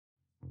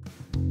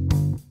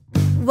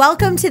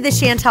Welcome to the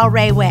Chantel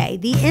Ray Way,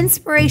 the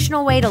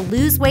inspirational way to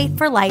lose weight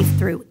for life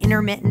through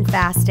intermittent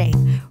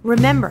fasting.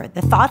 Remember,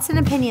 the thoughts and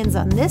opinions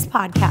on this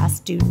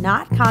podcast do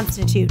not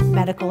constitute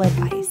medical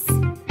advice.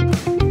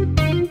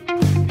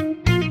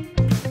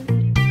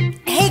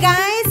 Hey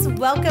guys,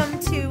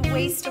 welcome to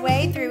Waste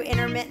Away through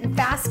Intermittent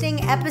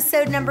Fasting,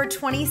 episode number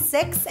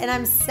 26, and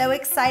I'm so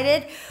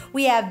excited.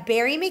 We have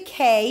Barry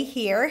McKay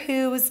here,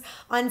 who's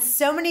on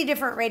so many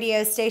different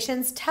radio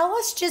stations. Tell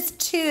us just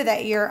two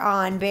that you're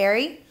on,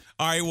 Barry.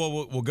 All right,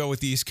 well, we'll go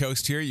with the East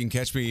Coast here. You can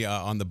catch me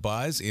on The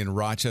Buzz in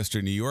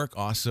Rochester, New York,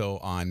 also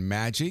on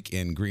Magic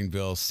in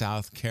Greenville,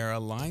 South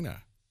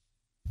Carolina.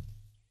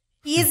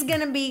 He's going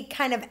to be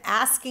kind of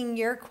asking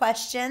your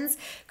questions.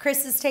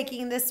 Chris is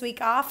taking this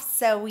week off,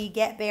 so we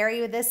get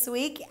Barry this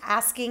week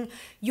asking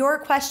your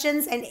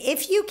questions. And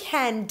if you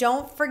can,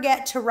 don't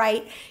forget to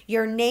write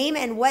your name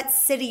and what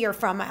city you're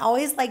from. I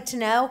always like to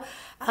know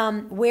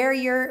where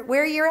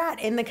you're at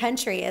in the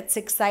country. It's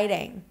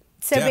exciting.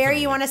 So Definitely. Barry,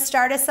 you want to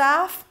start us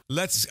off?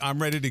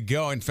 I'm ready to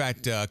go. In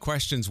fact,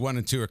 questions 1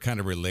 and 2 are kind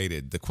of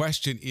related. The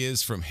question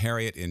is from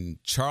Harriett in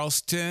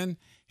Charleston.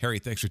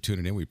 Harriet, thanks for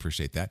tuning in. We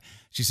appreciate that.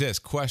 She says,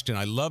 question,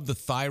 I love the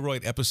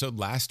thyroid episode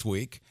last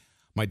week.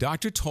 My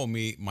doctor told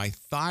me my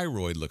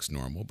thyroid looks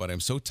normal, but I'm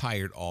so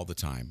tired all the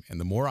time. And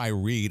the more I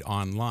read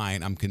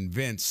online, I'm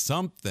convinced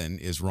something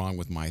is wrong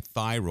with my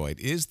thyroid.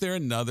 Is there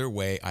another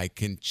way I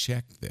can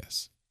check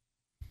this?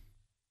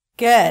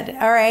 Good.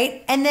 All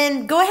right. And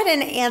then go ahead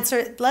and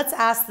answer. Let's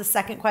ask the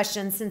second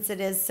question since it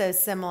is so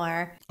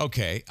similar.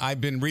 Okay. I've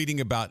been reading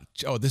about,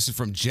 this is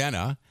from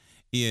Jenna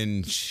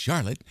in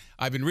Charlotte.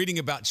 I've been reading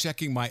about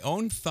checking my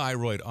own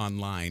thyroid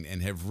online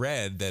and have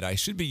read that I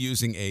should be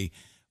using a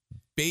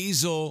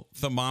basal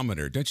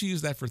thermometer. Don't you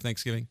use that for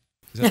Thanksgiving?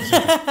 Is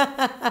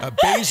that a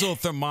basal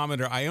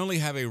thermometer. I only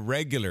have a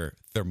regular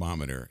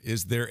thermometer.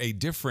 Is there a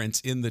difference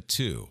in the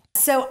two?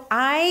 So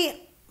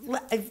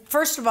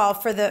first of all,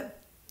 for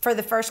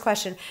the first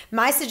question,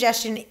 my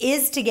suggestion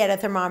is to get a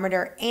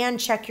thermometer and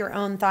check your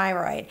own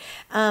thyroid.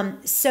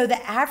 So the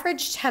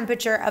average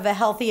temperature of a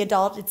healthy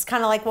adult, it's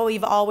kind of like what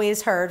we've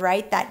always heard,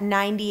 right? That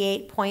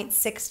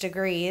 98.6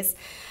 degrees.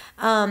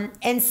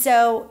 And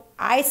so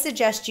I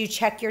suggest you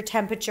check your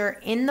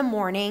temperature in the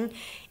morning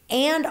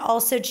and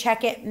also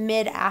check it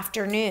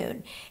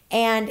mid-afternoon.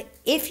 And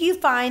if you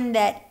find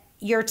that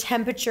your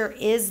temperature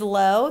is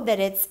low, that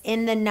it's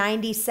in the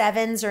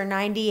 97s or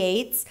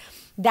 98s,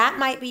 that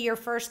might be your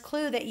first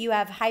clue that you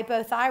have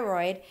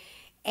hypothyroid,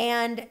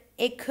 and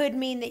it could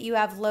mean that you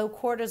have low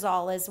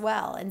cortisol as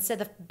well. And so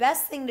the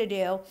best thing to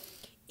do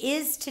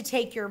is to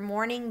take your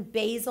morning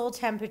basal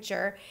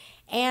temperature,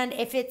 and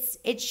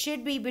it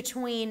should be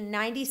between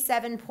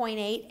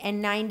 97.8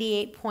 and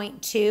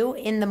 98.2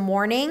 in the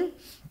morning.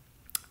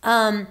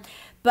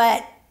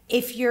 But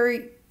if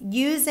you're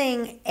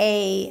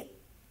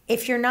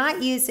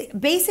not using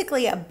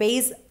basically a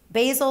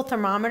basal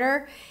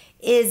thermometer,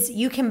 is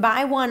you can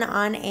buy one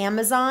on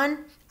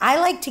Amazon. I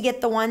like to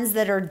get the ones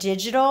that are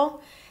digital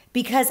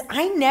because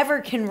I never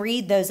can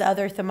read those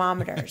other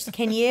thermometers.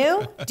 Can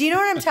you? Do you know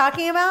what I'm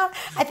talking about?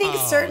 I think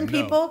certain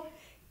people,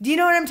 do you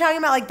know what I'm talking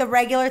about? Like the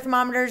regular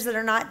thermometers that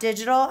are not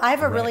digital? I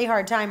have a really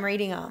hard time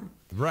reading them.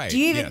 Right,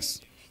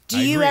 yes. Do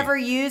you ever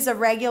use the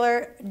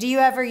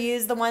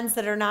ones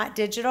that are not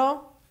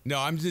digital? No,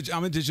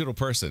 I'm a digital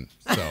person,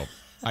 so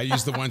I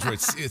use the ones where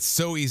it's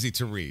so easy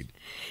to read.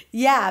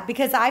 Yeah,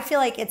 because I feel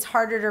like it's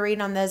harder to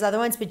read on those other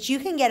ones, but you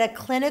can get a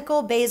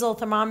clinical basal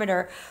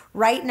thermometer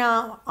right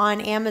now on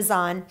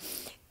Amazon.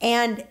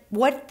 And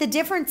what the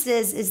difference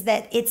is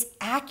that it's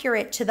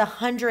accurate to the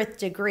 100th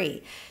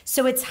degree.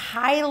 So it's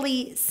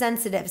highly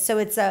sensitive.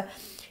 So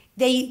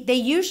they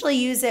usually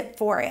use it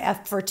for a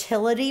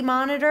fertility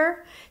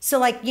monitor. So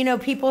like,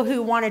 people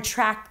who want to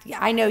track,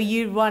 I know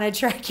you'd want to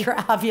track your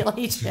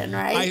ovulation,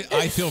 right?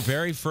 I feel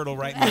very fertile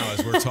right now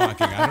as we're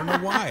talking. I don't know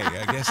why.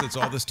 I guess it's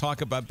all this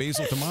talk about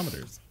basal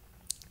thermometers.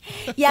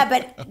 Yeah,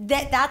 but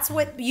that's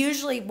what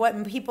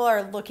when people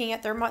are looking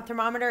at their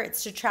thermometer,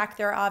 it's to track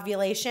their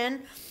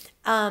ovulation.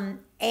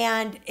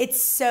 And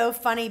it's so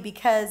funny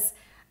because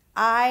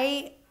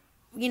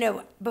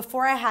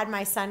before I had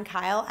my son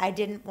Kyle, I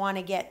didn't want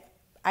to get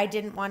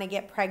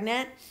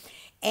pregnant.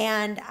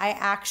 And I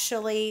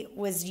actually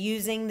was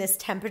using this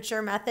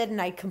temperature method and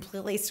I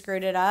completely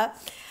screwed it up.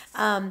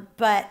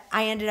 But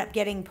I ended up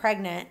getting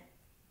pregnant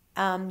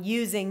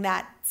using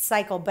that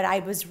cycle, but I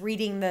was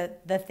reading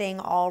the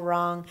thing all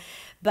wrong.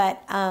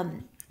 But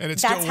and it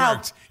still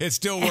worked. It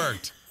still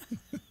worked.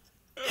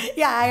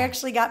 Yeah, I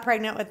actually got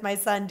pregnant with my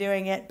son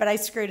doing it, but I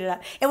screwed it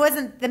up.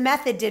 The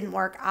method didn't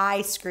work.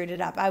 I screwed it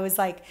up. I was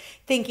like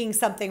thinking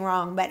something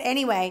wrong. But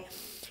anyway,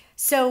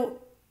 so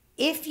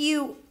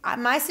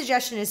my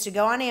suggestion is to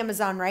go on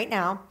Amazon right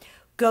now,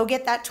 go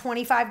get that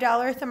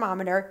 $25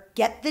 thermometer,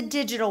 get the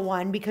digital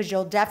one because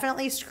you'll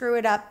definitely screw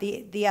it up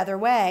the other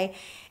way,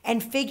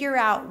 and figure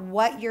out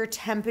what your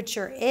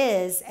temperature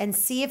is and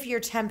see if your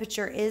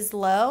temperature is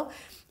low.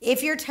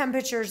 If your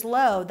temperature is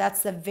low,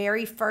 that's the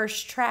very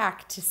first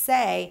track to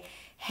say,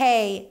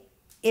 hey,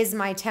 is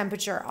my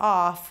temperature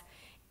off?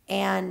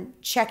 and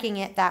checking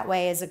it that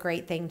way is a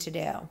great thing to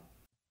do.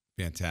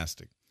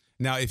 Fantastic.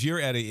 Now, if you're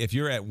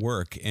at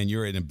work and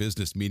you're in a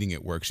business meeting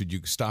at work, should you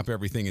stop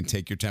everything and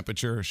take your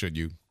temperature, or should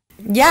you?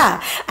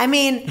 Yeah. I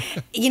mean,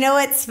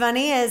 what's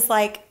funny is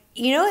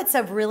it's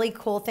a really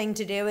cool thing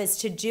to do is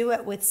to do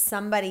it with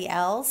somebody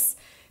else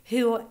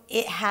who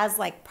it has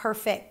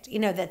perfect,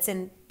 that's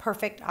in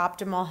perfect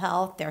optimal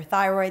health, their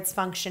thyroid's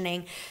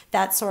functioning,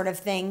 that sort of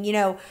thing.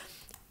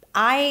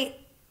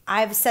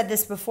 I've said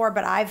this before,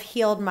 but I've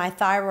healed my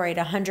thyroid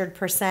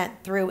 100%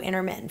 through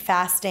intermittent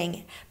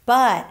fasting,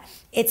 but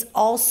it's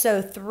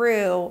also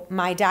through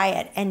my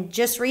diet. And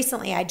just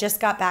recently, I just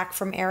got back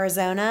from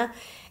Arizona,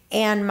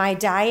 and my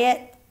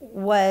diet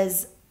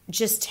was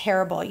just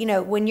terrible.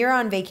 When you're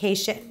on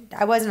vacation,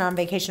 I wasn't on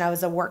vacation, I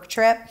was a work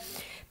trip,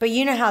 but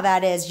you know how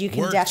that is. You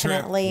can work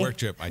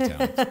trip,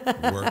 italics.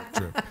 Work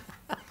trip.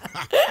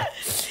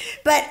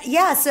 But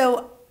yeah,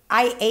 so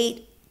I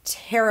ate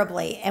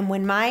terribly. And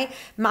when my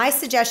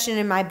suggestion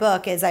in my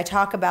book is I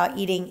talk about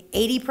eating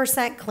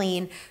 80%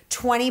 clean,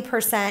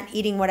 20%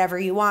 eating whatever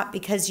you want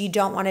because you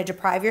don't want to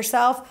deprive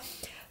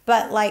yourself.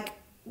 But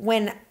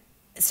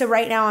so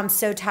right now I'm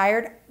so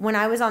tired. When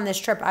I was on this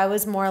trip, I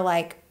was more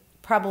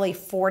probably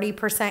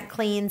 40%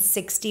 clean,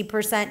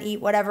 60%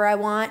 eat whatever I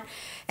want.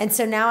 And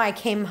so now I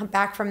came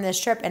back from this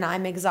trip and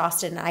I'm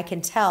exhausted, and I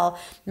can tell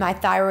my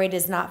thyroid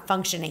is not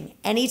functioning.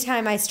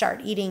 Anytime I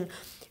start eating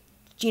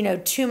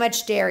too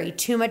much dairy,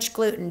 too much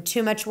gluten,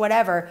 too much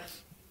whatever,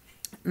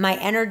 my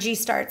energy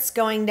starts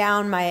going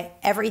down, my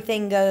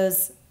everything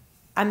goes,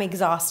 I'm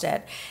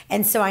exhausted.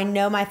 And so I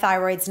know my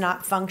thyroid's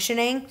not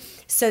functioning.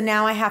 So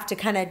now I have to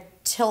kind of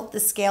tilt the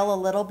scale a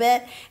little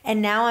bit.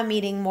 And now I'm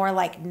eating more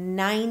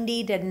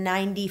 90 to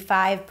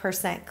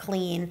 95%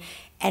 clean.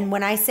 And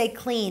when I say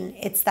clean,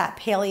 it's that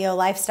paleo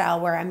lifestyle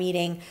where I'm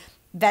eating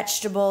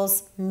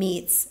vegetables,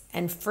 meats,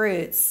 and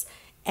fruits.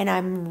 And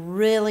I'm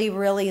really,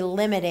 really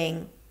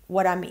limiting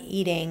what I'm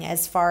eating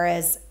as far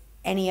as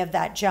any of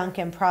that junk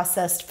and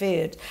processed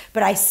food.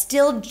 But I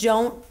still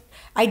don't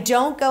go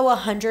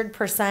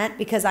 100%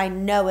 because I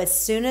know as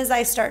soon as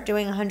I start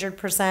doing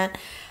 100%,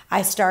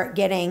 I start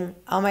getting,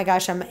 oh my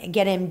gosh, I'm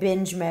getting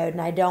binge mode,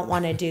 and I don't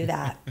want to do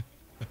that.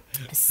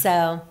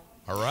 So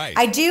all right.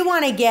 I do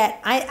want to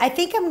I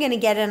think I'm going to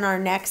get in our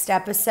next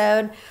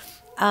episode.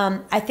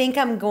 I think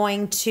I'm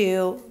going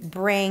to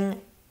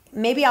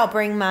maybe I'll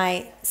bring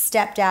my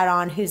stepdad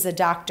on, who's a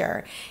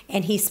doctor,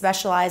 and he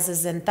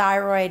specializes in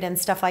thyroid and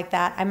stuff like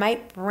that. I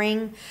might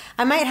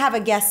have a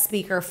guest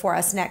speaker for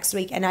us next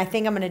week, and I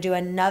think I'm going to do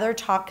another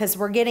talk because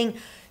we're getting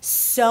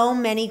so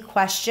many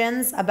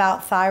questions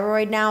about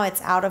thyroid now.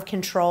 It's out of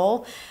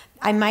control.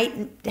 I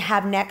might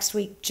have next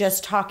week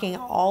just talking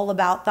all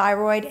about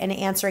thyroid and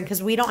answering,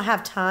 because we don't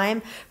have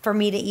time for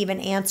me to even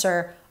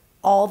answer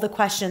all the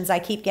questions I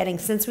keep getting.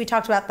 Since we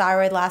talked about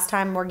thyroid last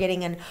time, we're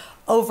getting an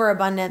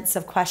overabundance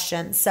of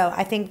questions. So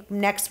I think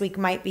next week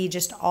might be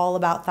just all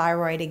about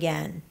thyroid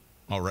again.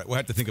 All right. We'll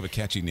have to think of a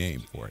catchy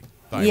name for it.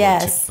 Thyroid,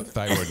 yes.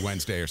 Thyroid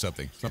Wednesday or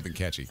something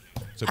catchy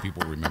so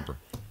people remember.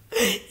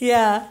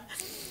 Yeah.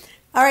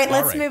 All right,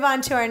 let's move on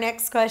to our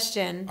next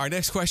question. Our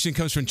next question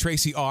comes from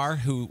Tracy R,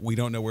 who we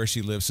don't know where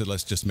she lives, so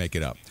let's just make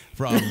it up.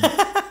 From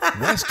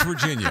West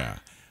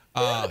Virginia.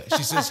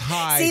 She says,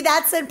 hi. See,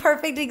 that's a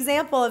perfect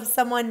example of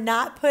someone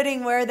not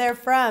putting where they're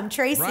from.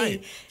 Tracy,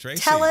 right.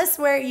 Tracy, tell us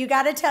where, you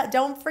got to tell,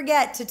 don't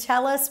forget to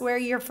tell us where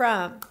you're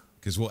from.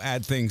 Because we'll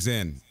add things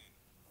in,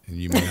 and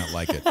you may not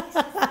like it.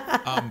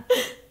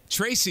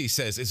 Tracy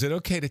says, is it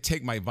okay to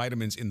take my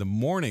vitamins in the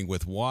morning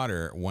with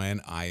water when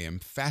I am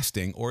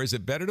fasting, or is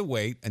it better to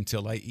wait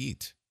until I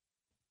eat?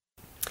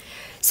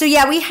 So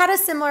yeah, we had a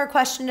similar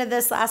question to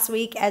this last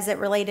week as it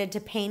related to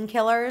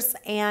painkillers,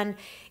 and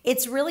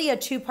it's really a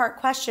two-part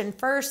question.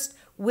 First,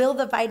 will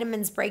the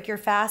vitamins break your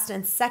fast?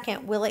 And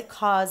second, will it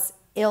cause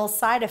ill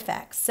side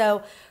effects?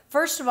 So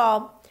first of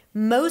all,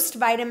 most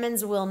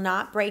vitamins will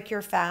not break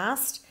your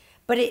fast,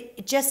 but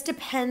it just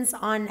depends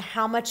on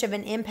how much of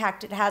an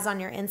impact it has on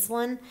your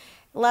insulin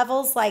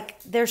levels. Like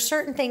there's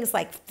certain things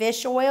like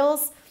fish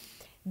oils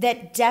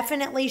that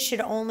definitely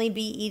should only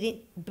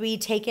be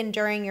taken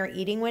during your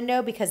eating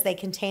window because they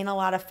contain a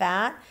lot of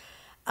fat.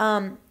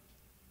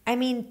 I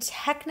mean,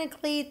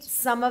 technically,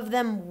 some of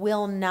them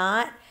will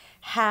not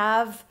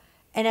have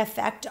an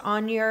effect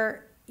on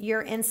your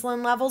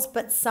insulin levels,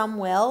 but some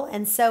will.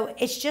 And so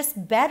it's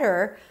just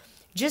better,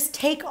 just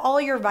take all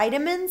your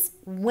vitamins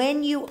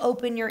when you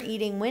open your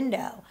eating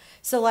window.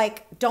 So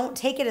like, don't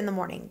take it in the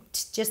morning.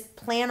 Just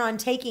plan on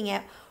taking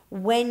it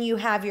when you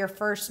have your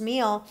first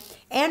meal.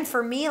 And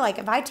for me, like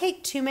if I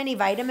take too many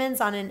vitamins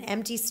on an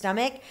empty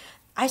stomach,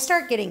 I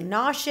start getting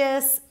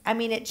nauseous. I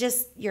mean,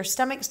 your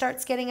stomach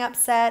starts getting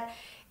upset.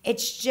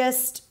 It's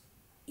just,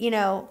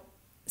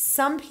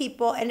 some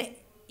people, and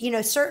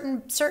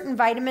certain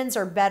vitamins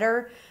are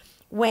better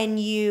when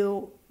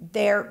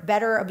they're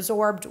better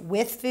absorbed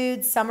with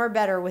food. Some are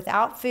better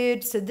without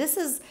food. So this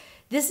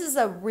is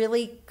a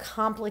really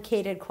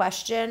complicated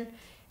question.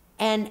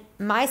 And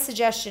my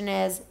suggestion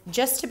is,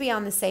 just to be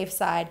on the safe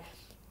side,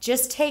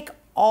 just take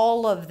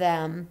all of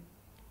them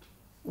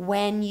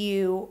when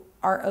you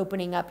are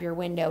opening up your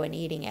window and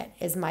eating it,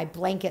 is my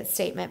blanket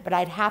statement. But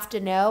I'd have to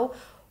know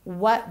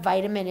what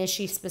vitamin is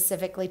she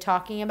specifically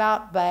talking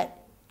about, but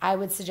I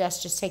would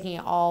suggest just taking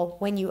it all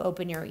when you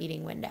open your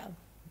eating window.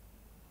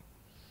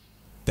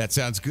 That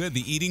sounds good.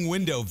 The eating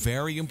window,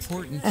 very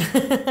important.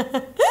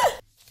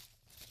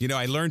 You know,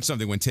 I learned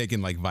something when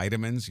taking like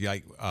vitamins.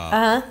 We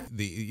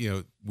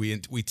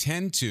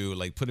tend to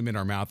like put them in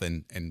our mouth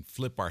and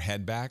flip our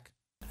head back.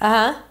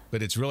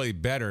 But it's really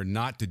better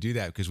not to do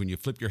that, because when you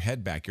flip your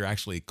head back, you're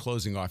actually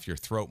closing off your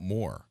throat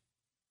more.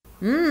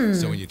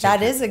 So when you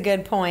that is a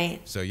good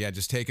point. So yeah,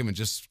 just take them and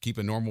just keep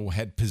a normal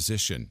head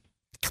position.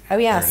 Oh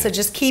yeah, so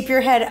just keep your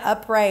head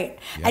upright.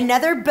 Yep.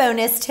 Another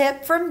bonus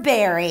tip from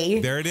Barry.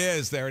 There it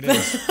is. There it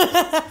is.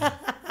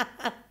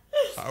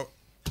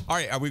 All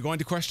right, are we going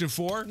to question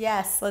 4?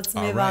 Yes, let's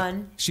move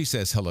on. She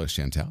says, hello,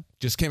 Chantel.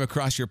 Just came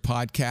across your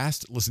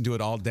podcast. Listen to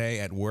it all day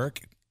at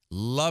work.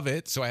 Love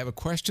it. So I have a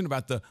question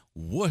about the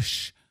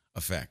whoosh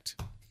effect.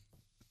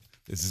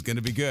 This is going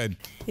to be good.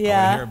 Yeah. I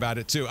want to hear about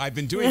it too. I've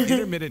been doing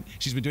intermittent.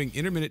 She's been doing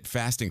intermittent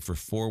fasting for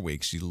 4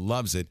 weeks. She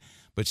loves it,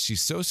 but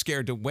she's so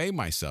scared to weigh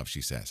myself,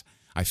 she says.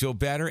 I feel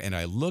better and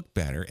I look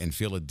better and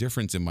feel a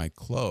difference in my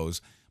clothes,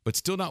 but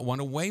still not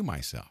want to weigh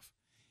myself.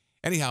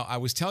 Anyhow, I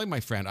was telling my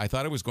friend I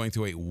thought I was going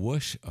through a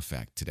whoosh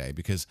effect today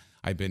because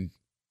I've been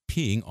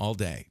peeing all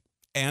day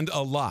and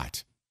a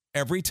lot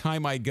every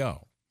time I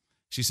go.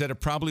 She said it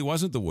probably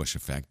wasn't the whoosh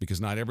effect because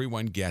not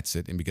everyone gets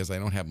it and because I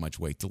don't have much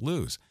weight to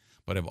lose.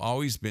 But I've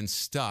always been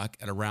stuck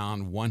at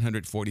around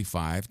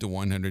 145 to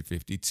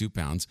 152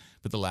 pounds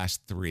for the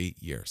last 3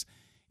 years.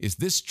 Is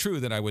this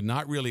true that I would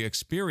not really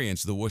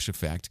experience the whoosh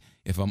effect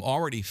if I'm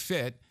already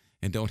fit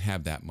and don't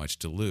have that much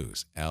to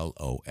lose?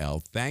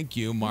 LOL. Thank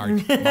you,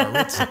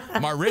 Maritza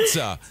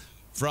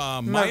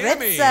from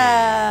Miami.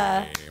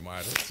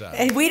 Maritza.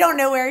 And we don't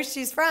know where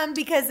she's from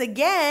because,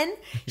 again,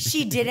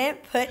 she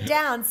didn't put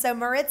down. So,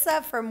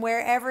 Maritza, from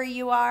wherever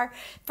you are,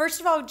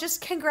 first of all,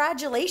 just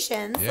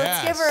congratulations. Yes.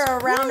 Let's give her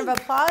a round of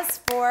applause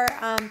for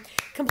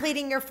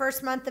completing your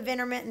first month of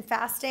intermittent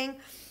fasting.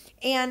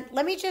 And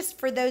let me just,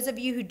 for those of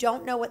you who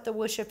don't know what the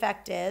whoosh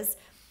effect is,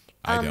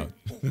 I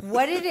don't.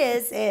 What it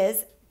is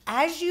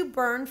as you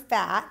burn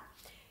fat,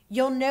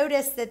 you'll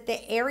notice that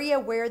the area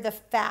where the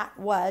fat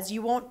was,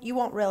 you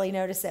won't really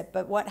notice it,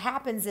 but what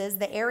happens is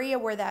the area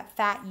where that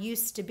fat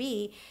used to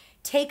be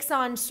takes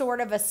on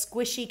sort of a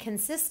squishy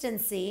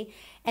consistency,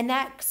 and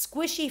that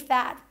squishy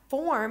fat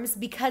forms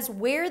because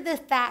where the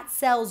fat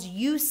cells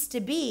used to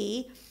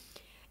be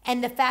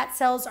and the fat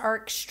cells are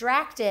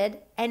extracted,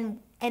 and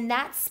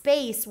that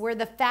space where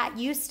the fat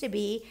used to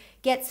be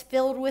gets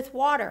filled with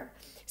water.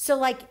 So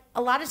like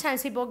a lot of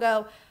times people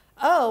go,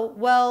 oh,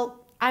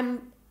 well,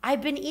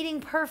 I've been eating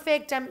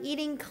perfect, I'm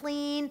eating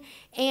clean,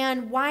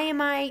 and why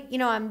am I,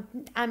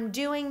 I'm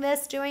doing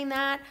this, doing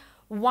that.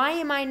 Why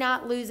am I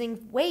not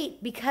losing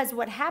weight? Because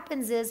what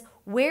happens is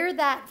where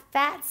that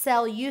fat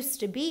cell used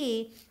to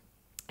be,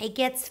 it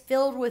gets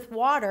filled with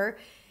water,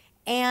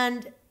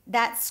 and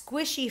that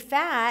squishy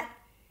fat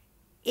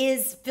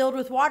is filled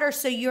with water,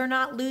 so you're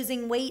not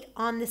losing weight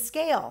on the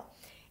scale.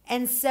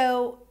 And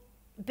so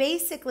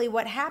basically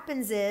what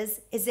happens is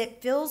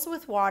it fills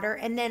with water,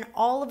 and then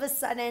all of a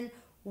sudden,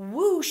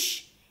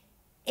 whoosh,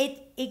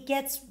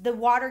 the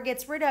water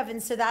gets rid of.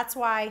 And so that's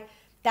why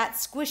that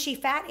squishy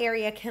fat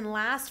area can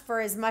last for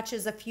as much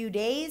as a few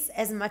days,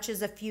 as much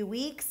as a few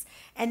weeks.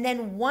 And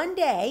then one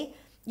day,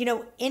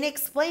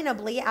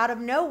 inexplainably out of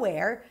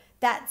nowhere,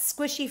 that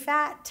squishy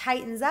fat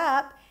tightens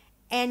up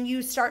and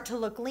you start to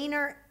look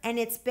leaner, and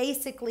it's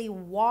basically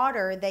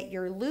water that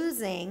you're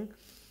losing.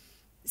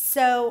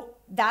 So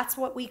that's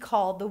what we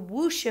call the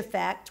whoosh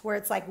effect, where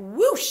it's like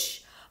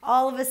whoosh,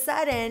 all of a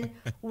sudden.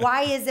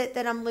 Why is it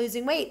that I'm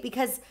losing weight?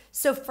 Because,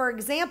 so for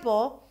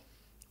example,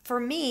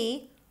 for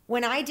me,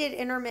 when I did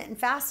intermittent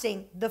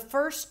fasting, the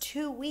first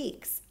 2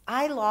 weeks,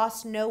 I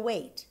lost no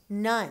weight,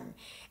 none.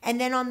 And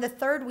then on the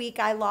 3rd week,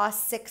 I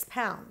lost 6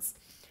 pounds.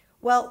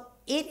 Well,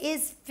 it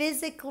is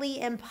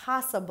physically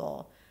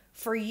impossible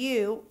for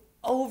you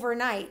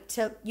overnight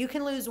you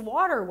can lose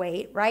water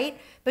weight, right?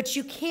 But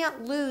you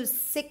can't lose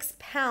 6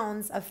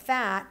 pounds of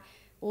fat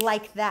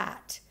like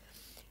that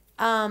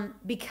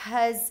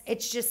because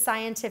it's just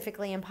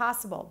scientifically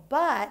impossible.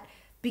 But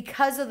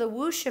because of the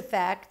whoosh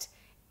effect,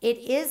 it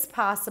is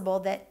possible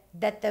that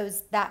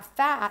that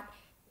fat,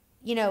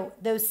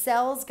 those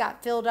cells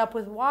got filled up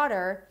with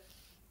water,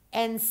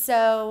 and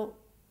so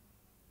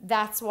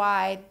that's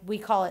why we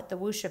call it the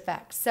whoosh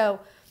effect. So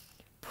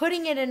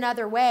putting it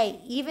another way,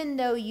 even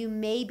though you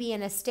may be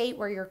in a state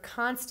where you're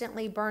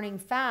constantly burning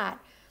fat,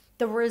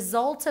 the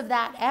result of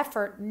that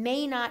effort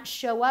may not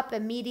show up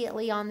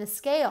immediately on the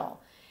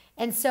scale.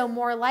 And so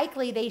more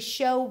likely they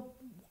show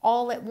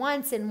all at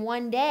once in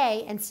one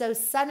day. And so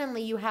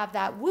suddenly you have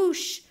that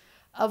whoosh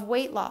of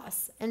weight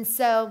loss. And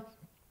so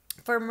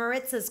for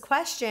Maritza's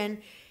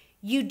question,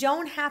 you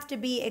don't have to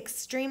be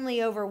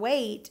extremely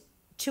overweight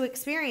to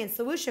experience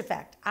the whoosh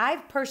effect.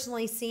 I've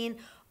personally seen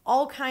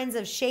all kinds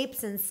of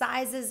shapes and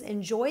sizes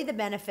enjoy the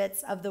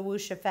benefits of the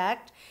whoosh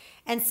effect.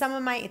 And some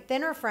of my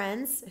thinner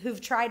friends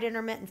who've tried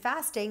intermittent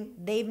fasting,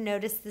 they've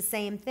noticed the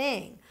same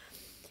thing.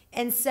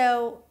 And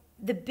so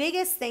the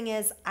biggest thing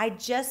is I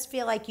just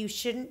feel like you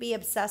shouldn't be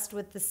obsessed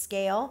with the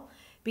scale,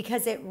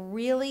 because it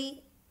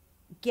really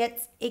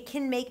it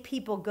can make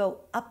people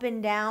go up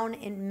and down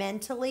and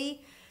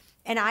mentally.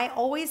 And I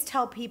always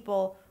tell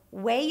people,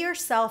 weigh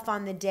yourself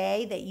on the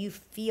day that you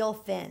feel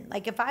thin.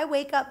 Like if I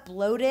wake up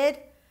bloated,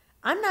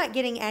 I'm not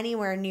getting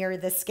anywhere near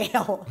the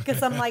scale,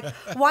 because I'm like,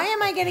 why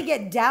am I going to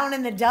get down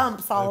in the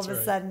dumps all of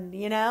a sudden,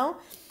 you know?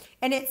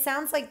 And it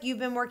sounds like you've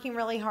been working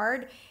really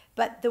hard,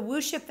 but the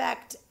whoosh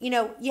effect, you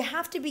know, you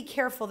have to be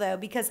careful though,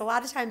 because a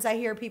lot of times I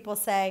hear people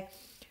say,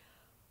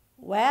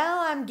 well,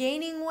 I'm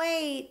gaining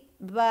weight,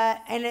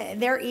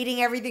 and they're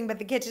eating everything but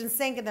the kitchen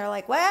sink, and they're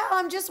like, well,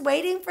 I'm just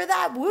waiting for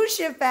that whoosh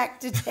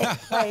effect to take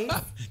place.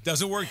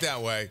 Doesn't work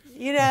that way.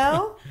 You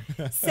know?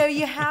 So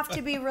you have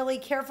to be really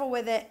careful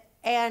with it.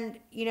 And,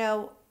 you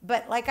know,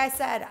 but like I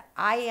said,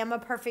 I am a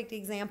perfect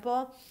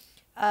example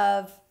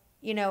of,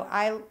 you know,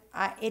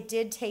 it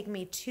did take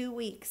me 2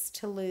 weeks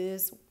to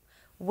lose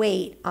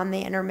weight on the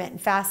intermittent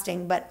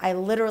fasting, but I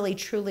literally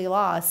truly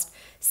lost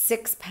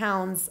 6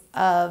 pounds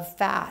of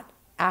fat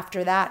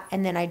after that.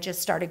 And then I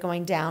just started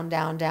going down,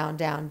 down, down,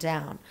 down,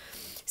 down.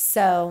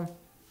 So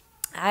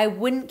I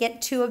wouldn't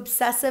get too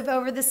obsessive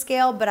over the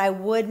scale, but I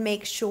would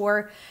make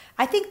sure.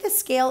 I think the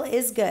scale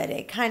is good.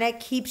 It kind of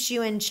keeps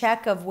you in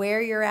check of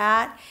where you're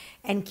at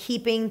and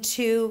keeping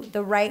to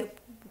the right,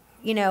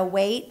 you know,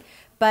 weight.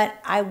 But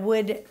I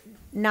would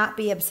not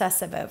be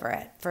obsessive over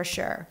it for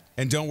sure.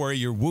 And don't worry,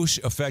 your whoosh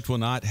effect will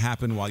not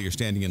happen while you're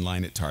standing in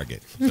line at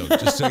Target. So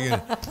just so you,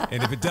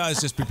 and if it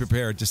does, just be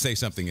prepared to say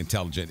something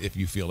intelligent if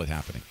you feel it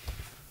happening.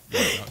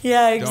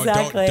 Yeah,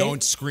 exactly.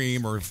 Don't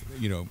scream or,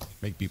 you know,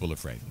 make people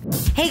afraid.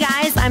 Hey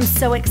guys, I'm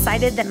so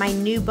excited that my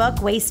new book,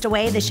 Waste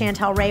Away, The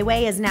Chantel Ray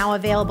Way, is now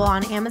available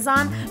on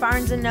Amazon,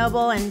 Barnes &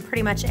 Noble, and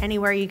pretty much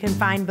anywhere you can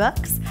find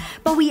books.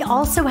 But we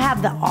also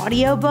have the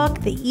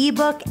audiobook, the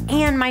ebook,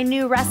 and my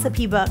new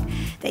recipe book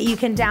that you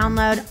can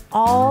download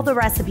all the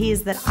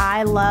recipes that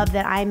I love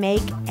that I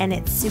make, and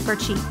it's super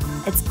cheap.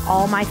 It's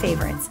all my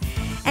favorites.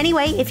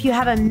 Anyway, if you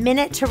have a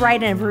minute to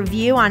write a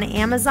review on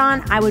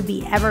Amazon, I would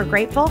be ever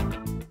grateful.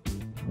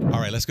 All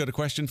right, let's go to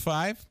question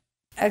 5.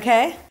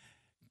 Okay.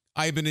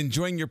 I've been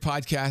enjoying your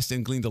podcast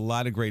and gleaned a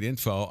lot of great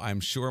info. I'm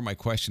sure my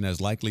question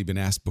has likely been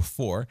asked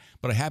before,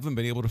 but I haven't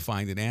been able to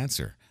find an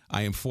answer.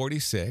 I am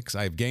 46.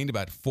 I've gained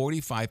about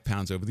 45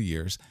 pounds over the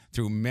years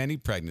through many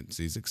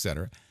pregnancies,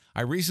 etc.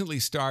 I recently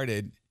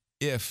started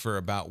IF for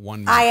about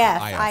 1 month.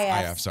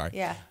 IF, sorry.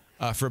 Yeah.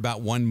 For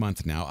about 1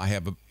 month now. I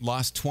have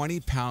lost 20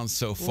 pounds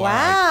so far.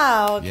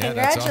 Wow. Yeah,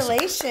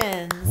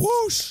 congratulations. Awesome.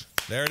 Whoosh.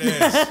 There it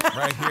is,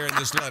 right here in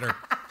this letter.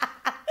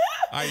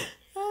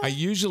 I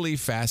usually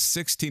fast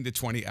 16 to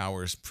 20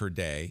 hours per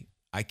day.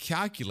 I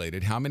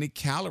calculated how many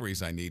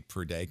calories I need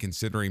per day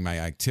considering my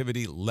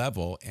activity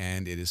level,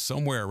 and it is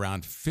somewhere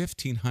around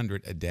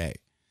 1,500 a day.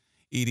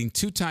 Eating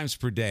 2 times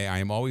per day, I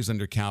am always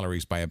under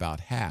calories by about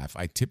half.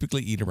 I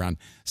typically eat around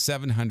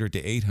 700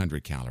 to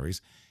 800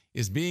 calories.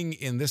 Is being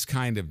in this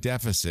kind of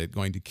deficit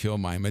going to kill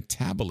my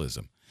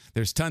metabolism?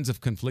 There's tons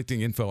of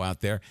conflicting info out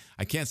there.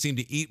 I can't seem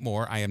to eat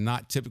more. I am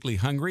not typically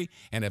hungry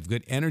and have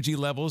good energy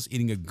levels,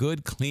 eating a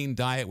good, clean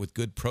diet with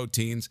good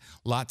proteins,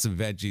 lots of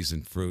veggies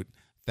and fruit.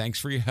 Thanks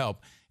for your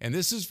help. And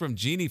this is from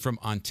Jeannie from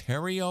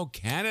Ontario,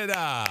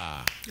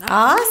 Canada.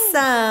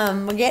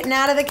 Awesome. We're getting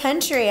out of the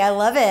country. I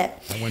love it.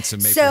 I want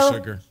some maple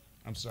sugar.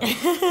 I'm sorry.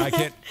 I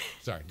can't.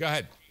 Sorry. Go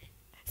ahead.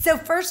 So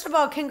first of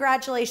all,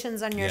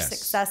 congratulations on your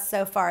success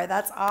so far.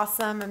 That's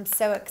awesome. I'm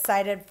so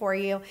excited for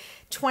you.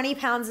 20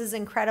 pounds is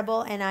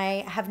incredible, and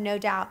I have no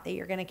doubt that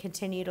you're going to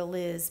continue to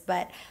lose.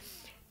 But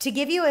to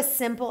give you a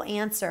simple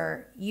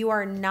answer, you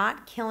are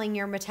not killing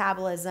your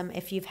metabolism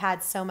if you've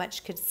had so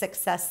much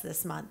success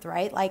this month,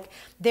 right? Like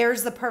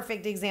there's the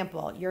perfect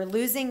example. You're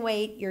losing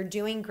weight. You're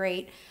doing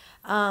great.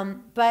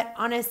 But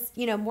on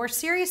a more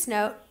serious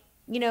note,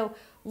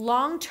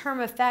 long-term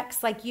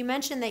effects, like you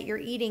mentioned that you're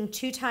eating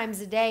 2 times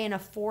a day in a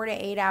 4 to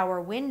 8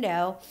 hour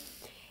window,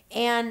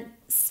 and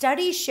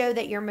studies show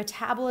that your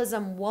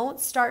metabolism won't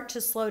start to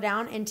slow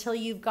down until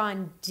you've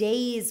gone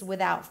days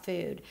without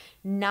food,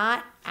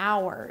 not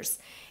hours.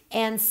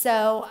 And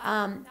so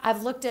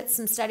I've looked at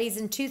some studies.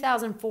 In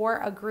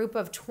 2004, a group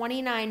of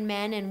 29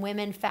 men and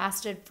women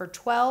fasted for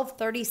 12,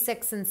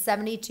 36, and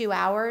 72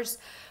 hours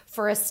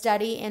for a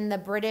study in the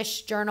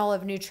British Journal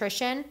of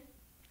Nutrition.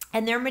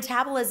 And their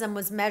metabolism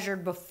was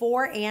measured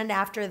before and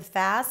after the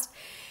fast.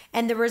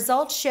 And the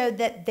results showed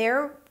that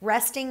their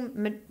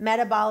resting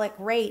metabolic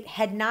rate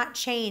had not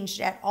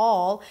changed at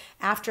all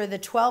after the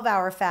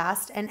 12-hour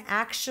fast, and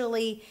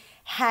actually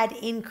had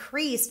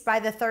increased by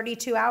the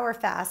 32-hour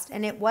fast.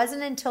 And it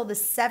wasn't until the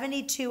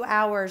 72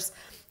 hours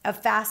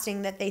of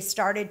fasting that they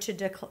started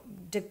to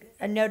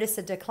notice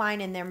a decline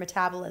in their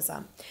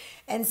metabolism.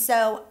 And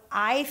so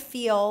I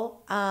feel,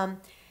 like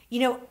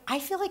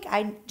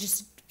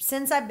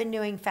since I've been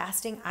doing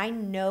fasting, I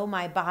know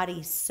my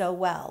body so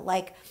well.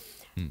 Like,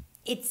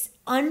 it's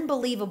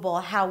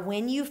unbelievable how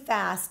when you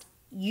fast,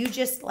 you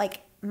just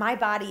my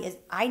body is,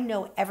 I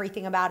know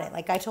everything about it.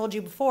 Like I told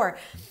you before,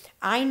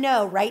 I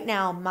know right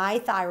now my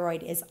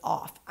thyroid is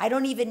off. I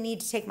don't even need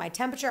to take my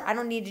temperature. I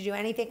don't need to do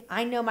anything.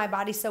 I know my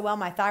body so well.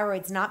 My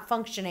thyroid's not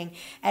functioning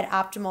at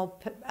optimal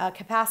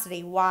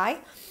capacity.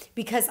 Why?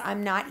 Because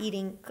I'm not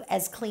eating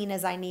as clean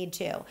as I need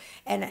to.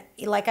 And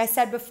like I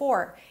said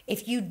before,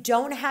 if you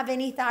don't have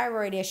any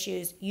thyroid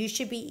issues, you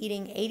should be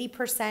eating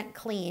 80%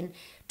 clean,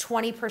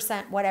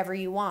 20% whatever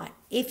you want.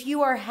 If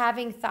you are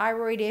having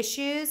thyroid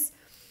issues,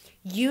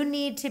 you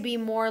need to be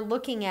more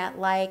looking at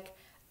like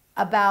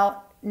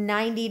about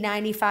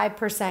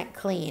 95%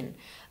 clean.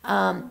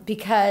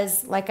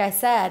 Because like I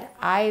said,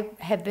 I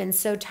have been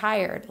so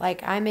tired.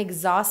 Like I'm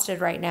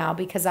exhausted right now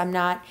because I'm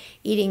not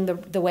eating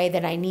the way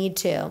that I need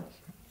to.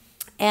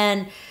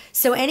 And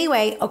so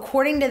anyway,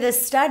 according to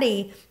this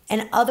study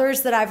and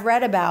others that I've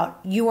read about,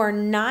 you are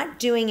not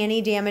doing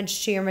any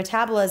damage to your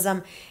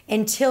metabolism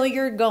until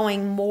you're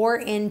going more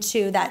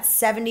into that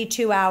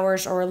 72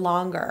 hours or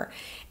longer.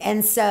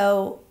 And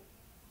so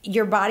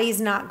your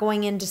body's not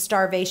going into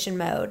starvation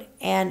mode.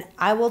 And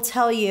I will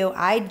tell you,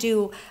 I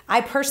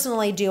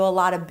personally do a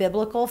lot of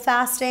biblical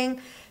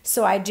fasting.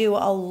 So I do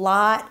a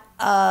lot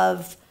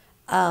of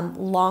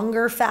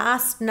longer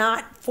fast,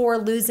 not for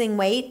losing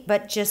weight,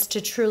 but just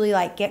to truly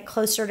like get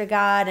closer to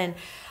God. And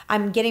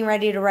I'm getting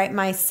ready to write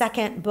my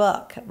second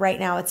book right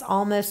now. It's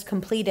almost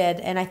completed.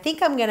 And I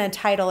think I'm going to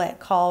title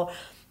it called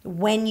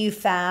When You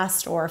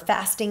Fast or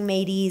Fasting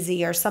Made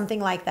Easy or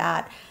something like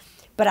that.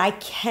 But I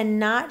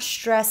cannot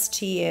stress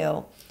to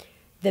you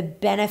the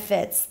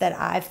benefits that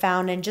I've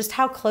found and just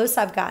how close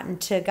I've gotten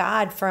to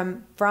God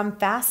from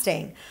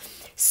fasting.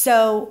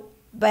 So,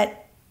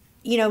 but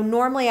you know,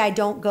 normally I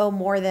don't go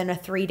more than a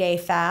 3-day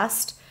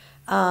fast.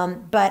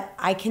 But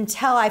I can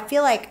tell, I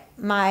feel like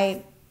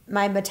my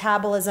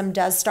metabolism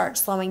does start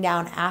slowing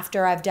down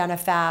after I've done a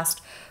fast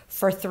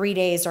for 3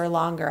 days or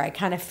longer. I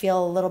kind of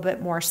feel a little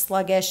bit more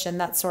sluggish and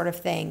that sort of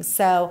thing.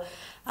 So,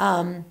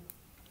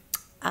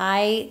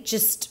 I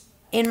just,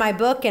 in my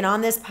book and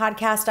on this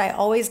podcast, I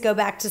always go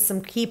back to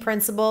some key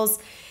principles.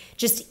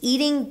 Just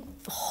eating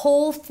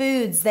whole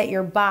foods that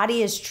your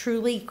body is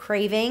truly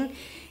craving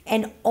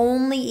and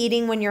only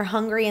eating when you're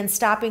hungry and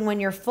stopping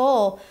when you're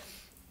full,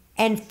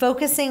 and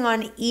focusing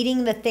on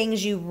eating the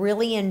things you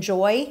really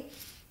enjoy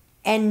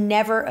and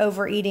never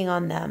overeating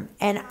on them.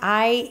 And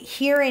I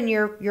hear in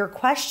your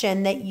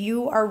question that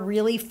you are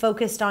really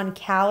focused on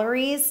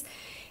calories.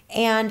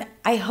 And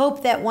I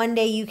hope that one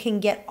day you can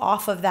get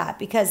off of that,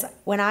 because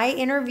when I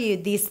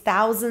interviewed these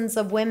thousands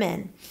of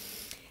women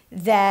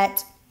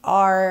that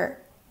are,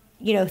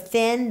 you know,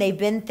 thin, they've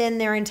been thin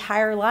their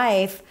entire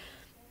life,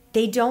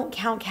 they don't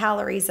count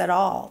calories at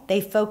all. They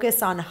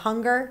focus on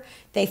hunger,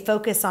 they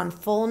focus on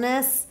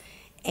fullness.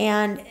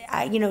 And,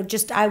 you know,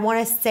 just I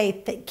want to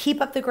say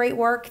keep up the great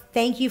work.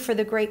 Thank you for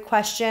the great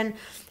question.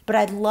 But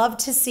I'd love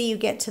to see you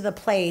get to the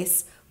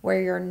place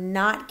where you're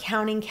not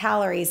counting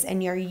calories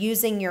and you're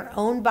using your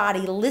own body,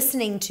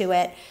 listening to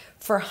it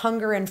for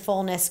hunger and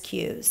fullness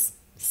cues.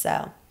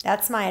 So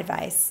that's my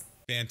advice.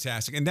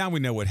 Fantastic. And now we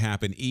know what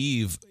happened.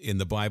 Eve in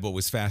the Bible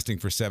was fasting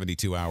for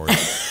 72 hours.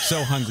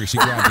 So hungry, she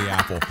grabbed the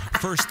apple.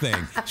 First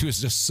thing, she was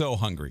just so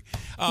hungry.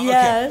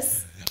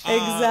 Yes, okay.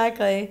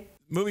 Exactly.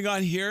 Moving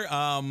on here,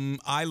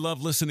 I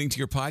love listening to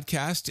your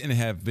podcast and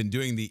have been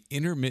doing the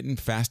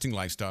intermittent fasting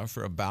lifestyle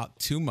for about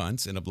 2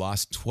 months and have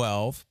lost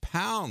 12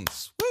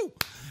 pounds. Woo!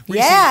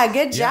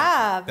 Good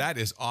job. That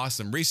is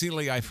awesome.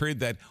 Recently, I've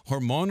heard that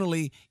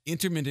hormonally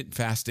intermittent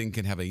fasting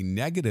can have a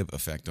negative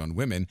effect on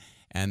women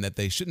and that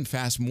they shouldn't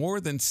fast more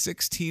than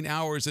 16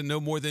 hours and no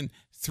more than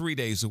 3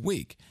 days a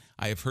week.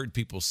 I have heard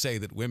people say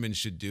that women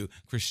should do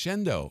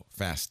crescendo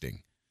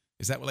fasting.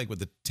 Is that like with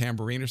the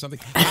tambourine or something?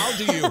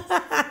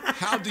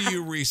 How do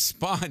you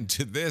respond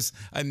to this?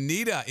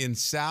 Anita in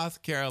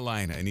South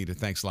Carolina. Anita,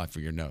 thanks a lot for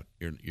your note,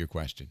 your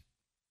question.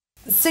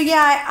 So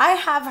yeah, I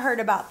have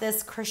heard about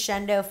this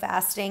crescendo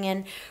fasting.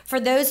 And for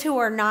those who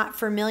are not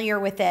familiar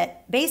with it,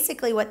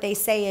 basically what they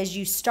say is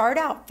you start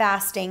out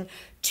fasting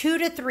 2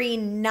 to 3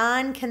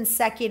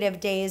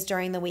 non-consecutive days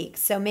during the week.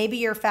 So maybe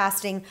you're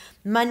fasting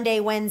Monday,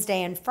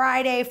 Wednesday, and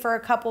Friday for a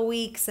couple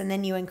weeks, and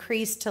then you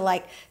increase to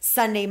like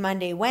Sunday,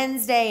 Monday,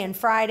 Wednesday, and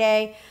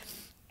Friday.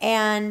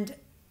 And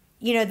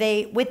you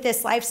know, with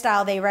this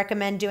lifestyle, they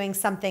recommend doing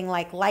something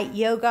like light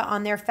yoga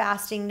on their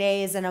fasting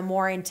days and a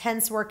more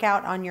intense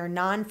workout on your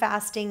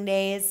non-fasting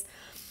days.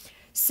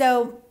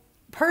 So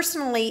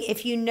personally,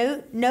 if you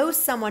know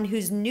someone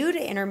who's new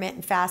to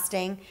intermittent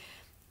fasting,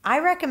 I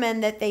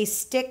recommend that they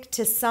stick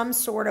to some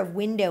sort of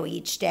window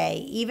each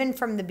day, even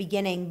from the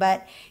beginning.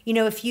 But, you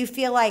know, if you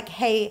feel like,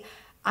 hey,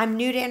 I'm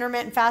new to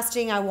intermittent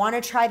fasting, I want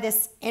to try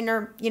this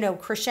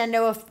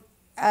crescendo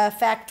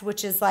effect,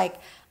 which is like,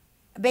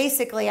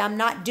 basically, I'm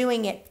not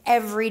doing it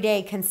every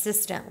day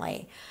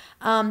consistently.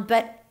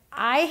 But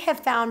I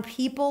have found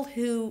people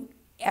who,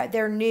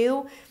 they're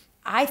new,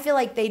 I feel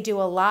like they do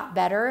a lot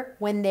better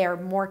when they're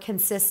more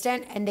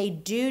consistent, and they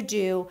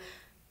do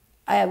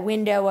a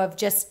window of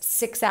just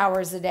 6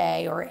 hours a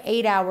day or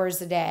 8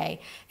 hours a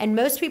day. And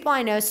most people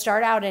I know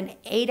start out an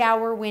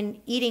 8-hour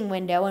eating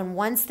window. And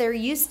once they're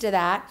used to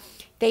that,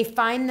 they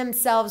find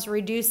themselves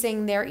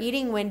reducing their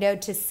eating window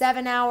to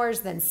 7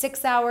 hours, then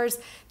 6 hours,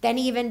 then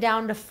even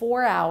down to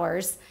 4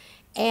 hours.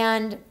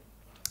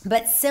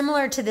 But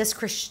similar to this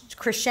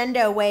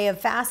crescendo way of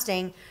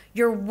fasting,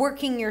 you're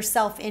working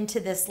yourself into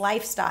this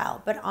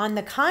lifestyle. But on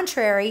the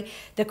contrary,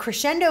 the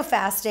crescendo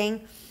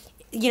fasting,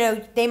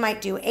 they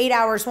might do 8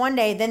 hours one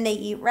day, then they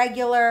eat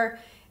regular.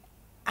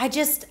 I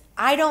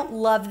don't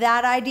love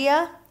that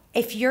idea.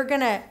 If you're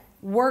going to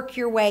work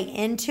your way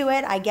into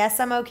it, I guess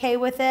I'm okay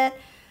with it.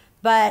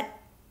 But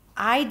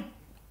I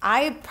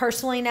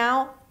personally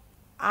now,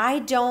 I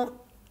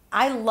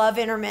love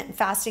intermittent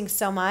fasting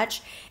so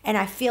much, and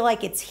I feel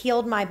like it's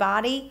healed my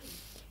body.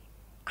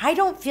 I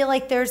don't feel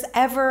like there's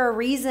ever a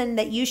reason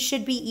that you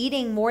should be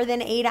eating more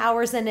than 8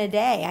 hours in a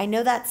day. I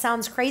know that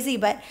sounds crazy,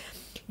 but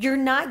you're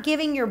not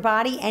giving your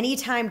body any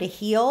time to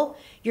heal.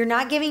 You're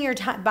not giving your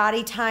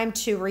body time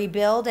to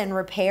rebuild and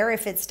repair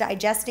if it's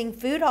digesting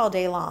food all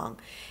day long.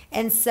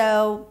 And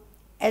so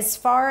as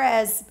far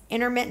as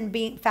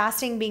intermittent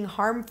fasting being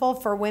harmful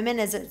for women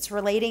as it's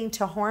relating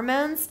to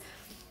hormones,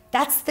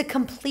 that's the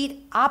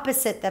complete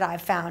opposite that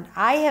I've found.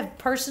 I have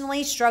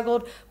personally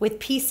struggled with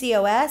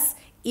PCOS,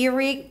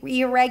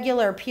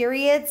 irregular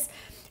periods,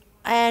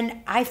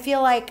 and I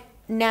feel like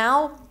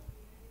now,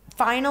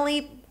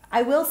 finally,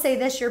 I will say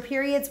this, your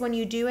periods when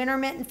you do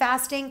intermittent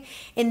fasting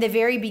in the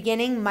very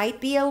beginning might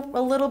be a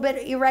little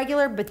bit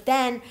irregular, but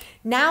then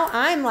now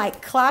I'm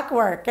like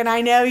clockwork. And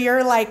I know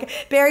you're like,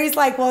 Barry's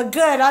like, well,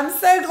 good. I'm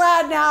so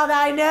glad now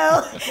that I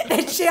know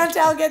that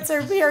Chantel gets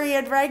her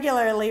period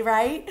regularly,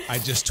 right? I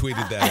just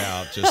tweeted that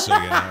out just so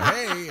you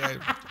know.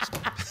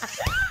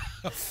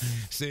 Hey.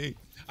 See?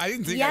 I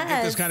didn't think I'd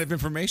get this kind of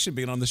information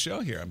being on the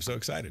show here. I'm so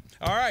excited.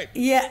 All right.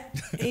 Yeah.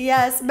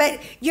 Yes. But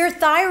your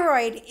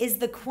thyroid is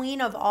the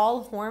queen of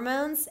all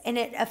hormones, and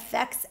it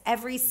affects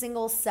every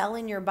single cell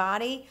in your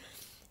body.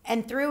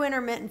 And through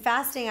intermittent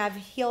fasting, I've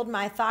healed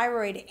my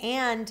thyroid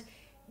and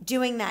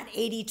doing that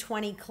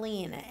 80-20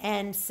 clean.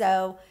 And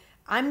so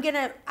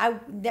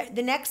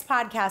the next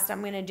podcast I'm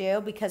going to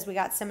do, because we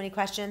got so many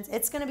questions,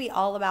 it's going to be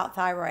all about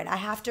thyroid. I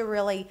have to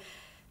really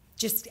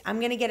I'm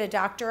going to get a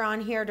doctor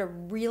on here to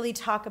really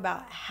talk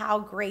about how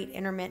great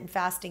intermittent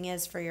fasting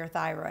is for your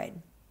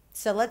thyroid.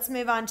 So let's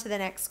move on to the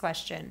next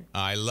question.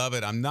 I love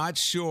it. I'm not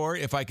sure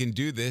if I can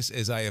do this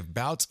as I have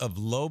bouts of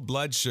low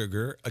blood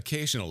sugar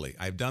occasionally.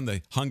 I've done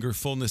the hunger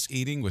fullness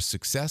eating with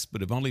success, but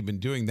have only been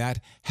doing that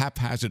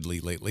haphazardly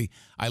lately.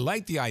 I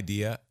like the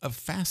idea of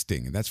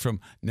fasting. That's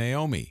from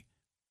Naomi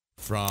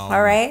from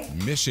All right.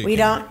 Michigan. We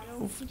don't.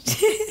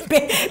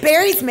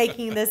 Barry's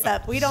making this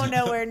up. We don't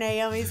know where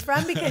Naomi's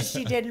from because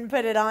she didn't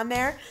put it on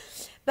there.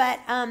 But,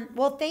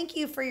 well, thank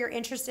you for your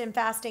interest in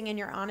fasting and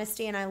your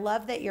honesty. And I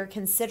love that you're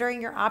considering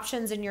your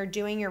options and you're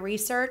doing your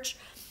research.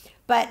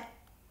 But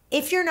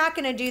if you're not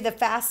going to do the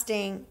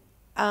fasting,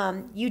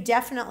 you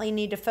definitely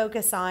need to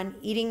focus on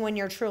eating when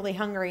you're truly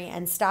hungry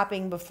and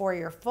stopping before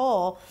you're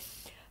full.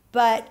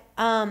 But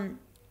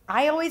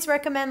I always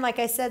recommend, like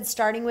I said,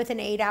 starting with an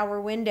 8-hour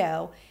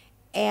window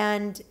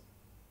and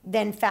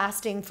then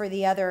fasting for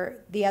the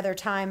other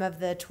time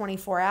of the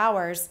 24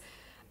 hours.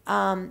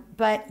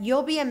 But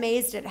you'll be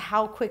amazed at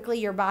how quickly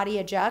your body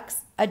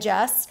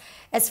adjusts.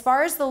 As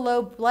far as the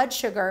low blood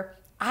sugar,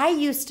 I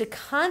used to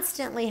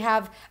constantly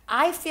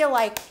I feel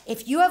like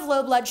if you have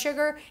low blood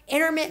sugar,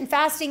 intermittent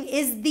fasting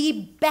is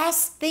the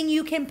best thing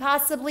you can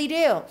possibly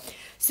do.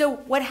 So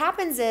what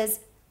happens is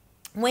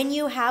when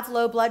you have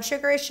low blood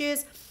sugar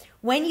issues,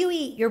 when you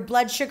eat, your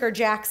blood sugar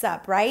jacks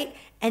up, right?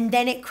 And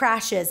then it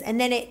crashes, and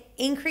then it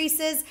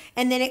increases,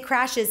 and then it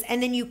crashes,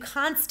 and then you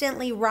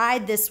constantly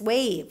ride this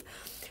wave.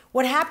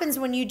 What happens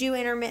when you do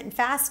intermittent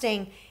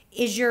fasting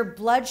is your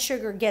blood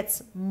sugar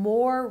gets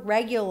more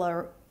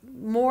regular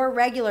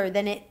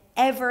than it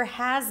ever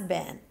has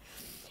been.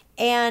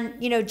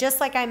 And, just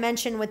like I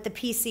mentioned with the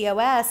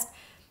PCOS,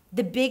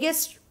 the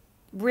biggest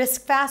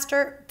risk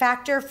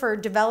factor for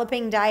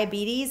developing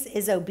diabetes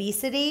is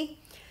obesity.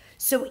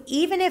 So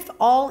even if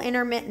all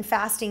intermittent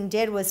fasting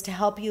did was to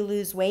help you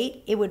lose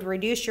weight, it would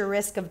reduce your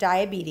risk of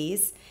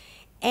diabetes.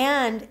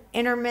 And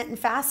intermittent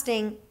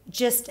fasting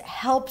just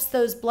helps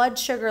those blood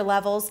sugar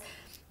levels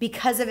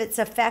because of its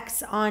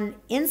effects on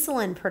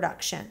insulin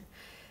production.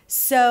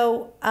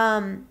 So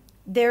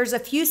there's a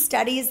few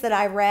studies that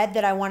I read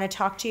that I want to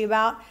talk to you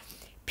about.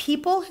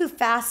 People who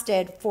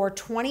fasted for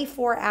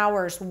 24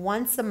 hours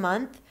once a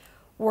month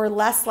were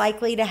less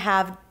likely to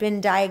have been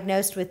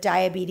diagnosed with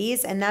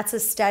diabetes. And that's a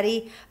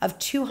study of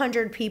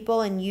 200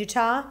 people in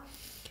Utah.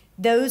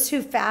 Those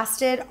who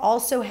fasted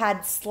also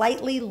had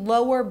slightly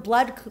lower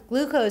blood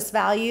glucose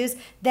values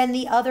than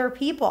the other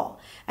people.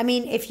 I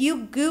mean, if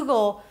you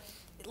Google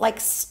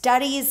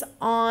studies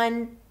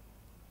on,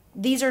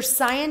 these are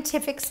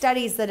scientific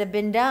studies that have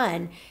been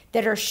done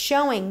that are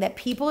showing that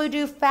people who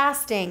do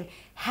fasting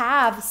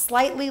have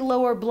slightly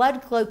lower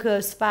blood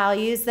glucose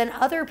values than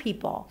other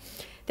people.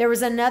 There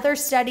was another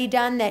study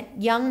done that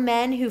young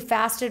men who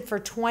fasted for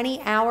 20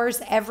 hours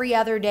every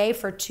other day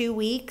for 2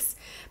 weeks,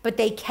 but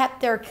they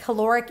kept their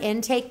caloric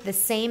intake the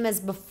same as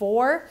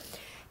before,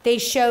 they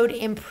showed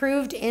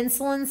improved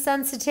insulin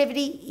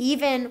sensitivity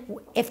even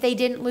if they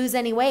didn't lose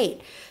any weight.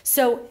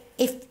 So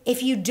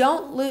if you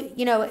don't lose,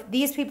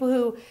 these people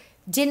who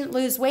didn't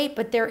lose weight,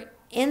 but their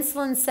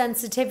insulin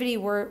sensitivity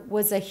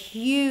was a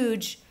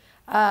huge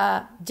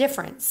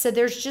difference. So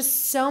there's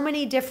just so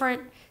many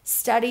different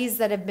studies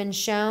that have been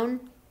shown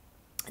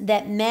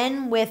that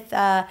men with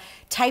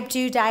type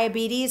 2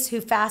 diabetes who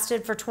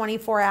fasted for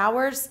 24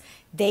 hours,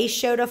 they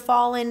showed a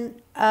fall in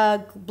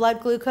blood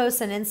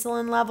glucose and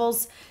insulin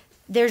levels.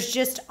 There's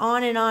just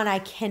on and on. I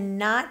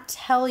cannot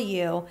tell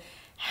you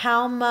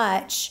how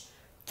much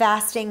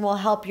fasting will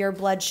help your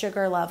blood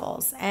sugar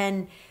levels.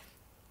 And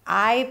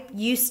I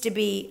used to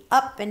be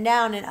up and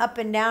down and up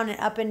and down and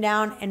up and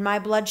down, and my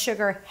blood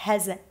sugar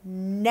has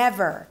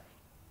never,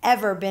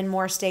 ever been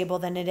more stable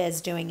than it is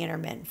doing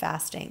intermittent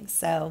fasting.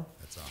 So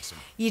that's awesome.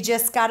 You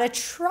just got to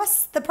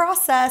trust the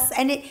process.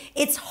 And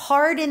it's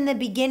hard in the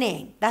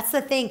beginning. That's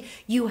the thing.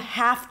 You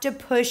have to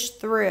push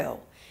through.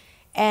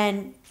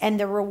 And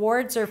the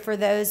rewards are for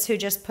those who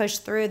just push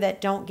through, that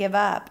don't give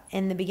up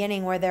in the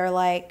beginning, where they're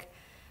like,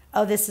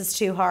 oh, this is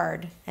too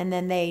hard. And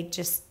then they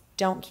just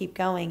don't keep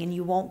going, and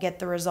you won't get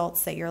the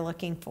results that you're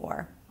looking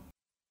for.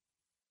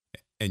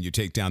 And you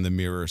take down the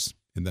mirrors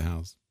in the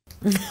house.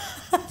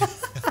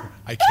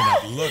 I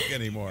cannot look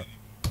anymore.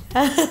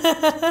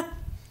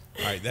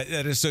 All right,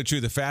 that is so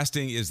true. The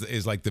fasting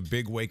is like the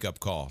big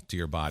wake-up call to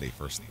your body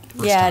first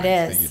yeah, time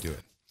it is. that you do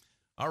it.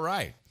 All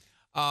right.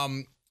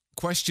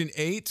 Question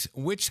 8,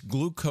 which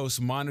glucose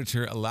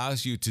monitor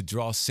allows you to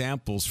draw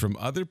samples from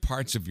other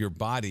parts of your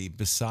body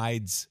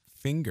besides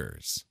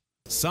fingers?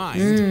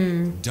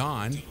 Signed,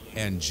 Dawn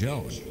and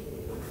Joan.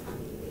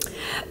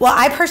 Well,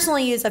 I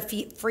personally use a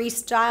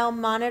freestyle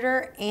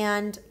monitor,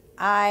 and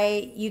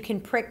you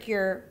can prick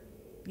your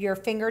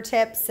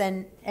fingertips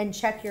and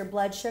check your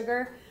blood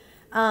sugar.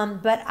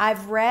 But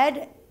I've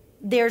read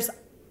there's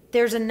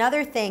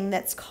another thing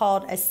that's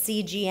called a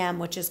CGM,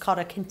 which is called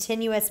a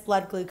continuous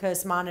blood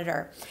glucose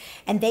monitor.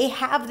 And they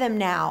have them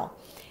now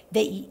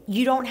that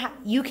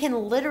you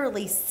can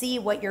literally see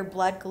what your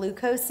blood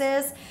glucose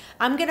is.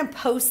 I'm going to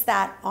post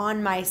that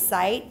on my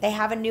site. They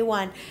have a new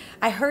one.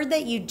 I heard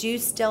that you do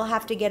still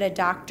have to get a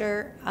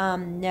doctor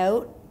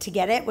note to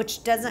get it,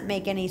 which doesn't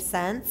make any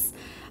sense.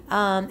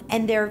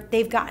 And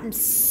they've gotten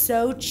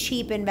so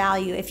cheap in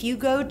value. If you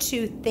go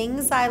to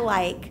Things I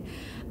Like,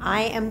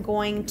 I am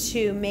going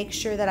to make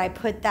sure that I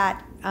put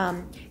that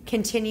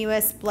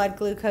continuous blood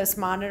glucose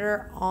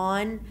monitor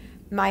on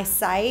my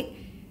site,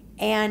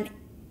 and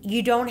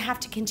you don't have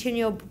to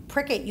continue to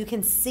prick it. You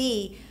can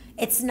see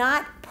it's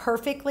not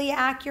perfectly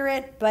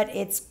accurate, but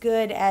it's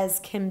good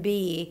as can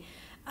be.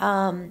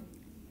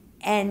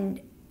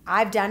 And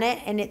I've done it,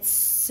 and it's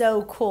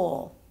so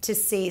cool to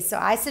see. So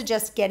I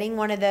suggest getting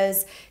one of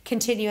those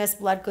continuous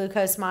blood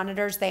glucose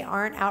monitors. They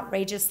aren't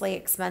outrageously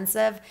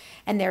expensive,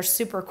 and they're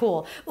super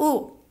cool.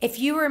 Ooh, if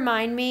you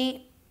remind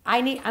me,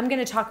 I'm going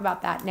to talk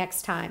about that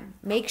next time.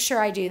 Make sure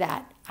I do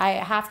that. I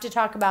have to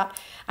talk about,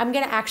 I'm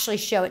going to actually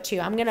show it to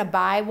you. I'm going to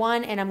buy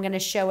one, and I'm going to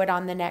show it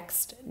on the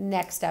next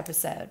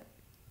episode.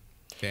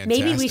 Fantastic.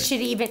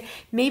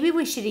 Maybe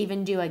we should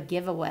even do a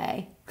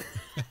giveaway.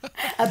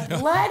 A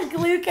blood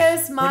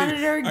glucose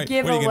monitor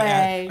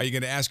giveaway. Are you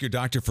going to ask your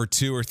doctor for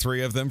 2 or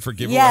 3 of them for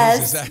giveaways?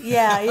 Yes.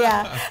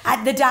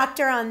 Yeah. The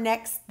doctor on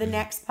the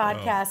next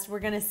podcast, we're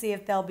going to see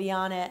if they'll be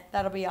on it.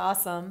 That'll be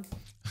awesome.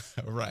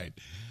 Right.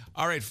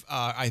 All right.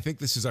 I think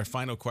this is our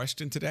final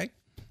question today.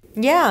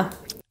 Yeah.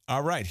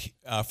 All right.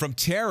 From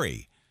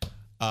Terry.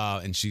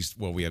 And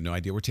we have no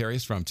idea where Terry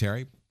is from.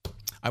 Terry,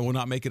 I will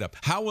not make it up.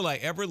 How will I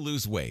ever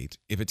lose weight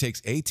if it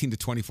takes 18 to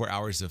 24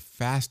 hours of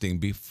fasting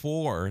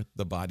before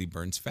the body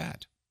burns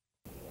fat?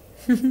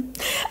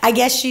 I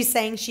guess she's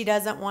saying she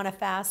doesn't want to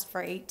fast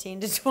for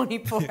 18 to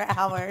 24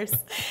 hours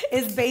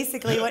is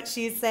basically what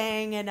she's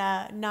saying in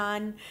a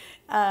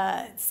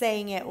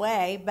non-saying it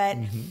way. But,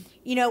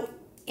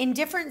 in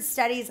different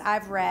studies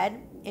I've read,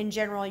 in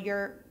general,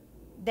 your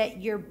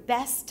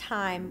best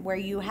time where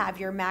you have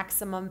your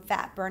maximum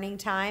fat burning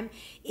time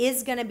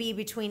is going to be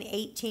between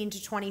 18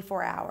 to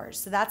 24 hours.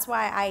 So that's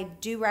why I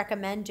do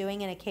recommend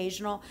doing an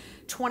occasional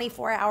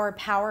 24-hour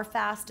power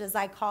fast, as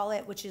I call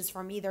it, which is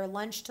from either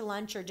lunch to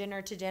lunch or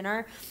dinner to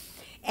dinner.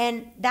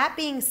 And that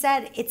being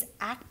said, it's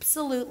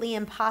absolutely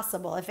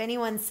impossible if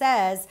anyone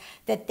says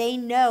that they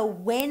know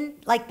when,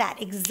 like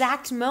that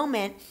exact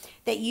moment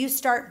that you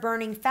start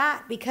burning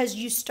fat, because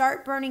you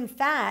start burning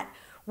fat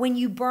when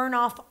you burn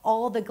off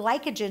all the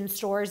glycogen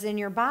stores in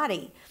your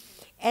body.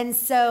 And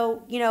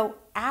so,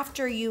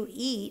 after you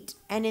eat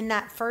and in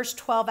that first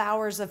 12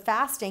 hours of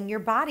fasting, your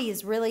body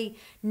is really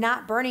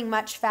not burning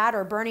much fat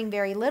or burning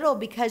very little,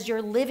 because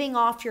you're living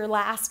off your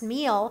last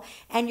meal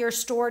and your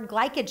stored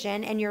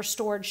glycogen and your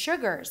stored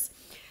sugars.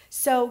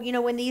 So,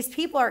 when these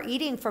people are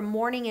eating from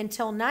morning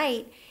until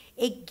night,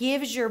 it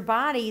gives your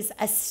bodies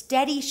a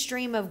steady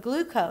stream of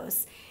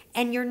glucose,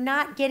 and you're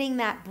not getting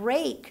that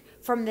break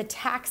from the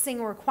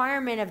taxing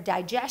requirement of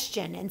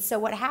digestion. And so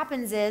what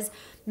happens is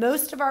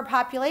most of our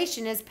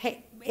population is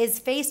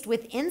faced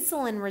with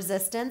insulin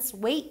resistance,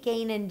 weight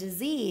gain, and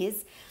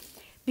disease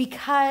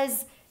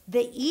because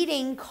the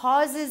eating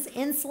causes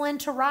insulin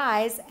to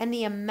rise, and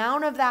the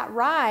amount of that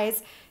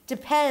rise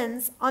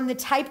depends on the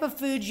type of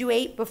food you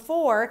ate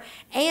before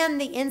and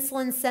the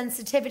insulin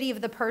sensitivity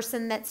of the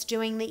person that's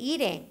doing the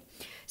eating.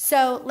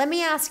 So let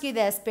me ask you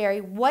this, Barry.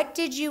 What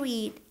did you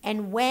eat,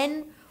 and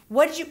when?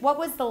 What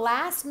was the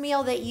last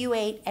meal that you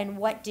ate, and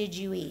what did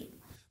you eat?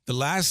 The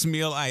last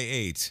meal I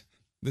ate.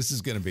 This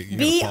is going to be.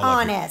 Be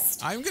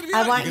honest. I'm going to be.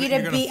 I want you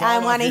to be. I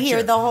want to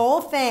hear the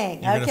whole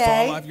thing. You're okay. You're going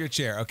to fall off your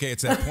chair. Okay.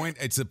 It's that point.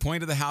 It's the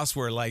point of the house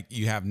where like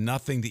you have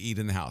nothing to eat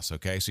in the house.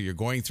 Okay. So you're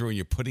going through and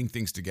you're putting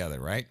things together,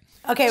 right?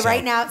 Okay. So,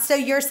 right now. So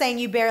you're saying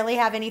you barely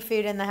have any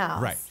food in the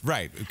house. Right.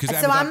 Right.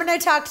 So I'm going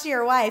to talk to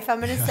your wife. I'm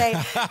going to say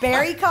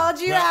Barry called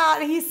you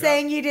out. He's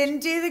saying you didn't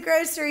do the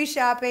grocery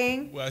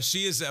shopping. Well,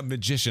 she is a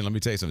magician. Let me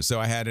tell you something.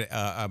 So I had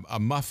a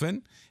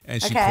muffin,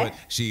 and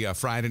she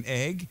fried an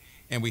egg,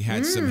 and we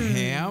had some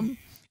ham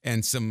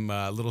and some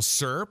little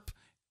syrup,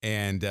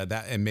 and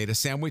made a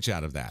sandwich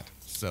out of that.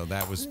 So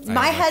that was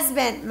my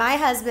husband. My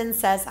husband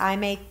says I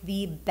make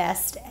the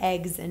best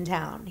eggs in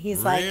town.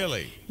 He's really?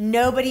 Like,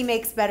 nobody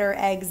makes better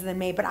eggs than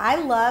me. But I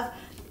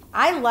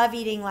love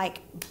eating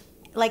like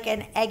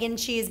an egg and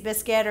cheese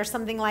biscuit or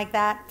something like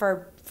that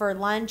for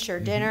lunch or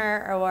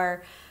dinner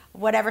or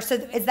whatever. So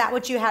is that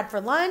what you had for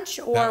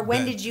lunch, or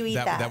when did you eat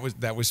that?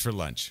 That was for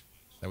lunch.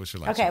 That was for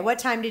lunch. Okay, what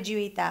time did you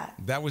eat that?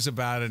 That was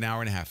about an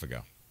hour and a half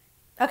ago.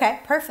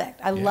 Okay,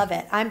 perfect. I love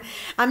it.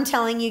 I'm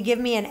telling you, give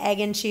me an egg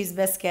and cheese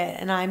biscuit,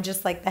 and I'm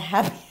just like the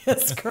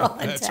happiest girl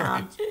in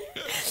town.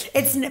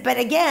 Right. But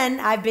again,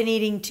 I've been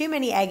eating too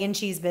many egg and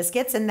cheese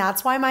biscuits, and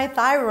that's why my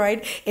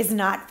thyroid is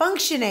not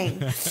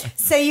functioning.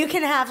 So you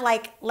can have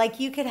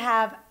you could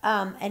have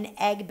an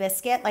egg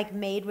biscuit like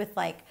made with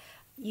like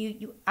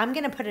I'm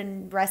gonna put a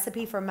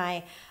recipe for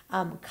my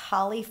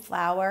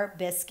cauliflower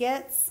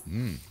biscuits.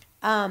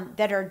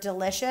 That are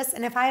delicious.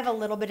 And if I have a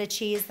little bit of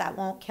cheese, that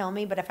won't kill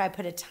me. But if I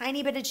put a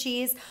tiny bit of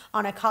cheese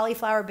on a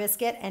cauliflower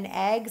biscuit and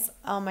eggs,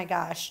 oh my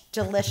gosh,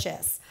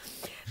 delicious.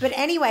 But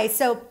anyway,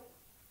 so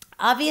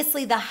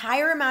obviously the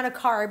higher amount of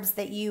carbs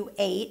that you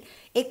ate,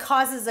 it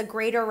causes a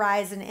greater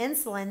rise in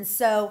insulin.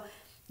 So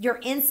your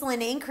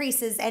insulin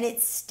increases and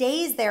it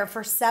stays there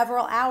for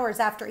several hours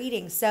after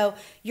eating. So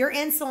your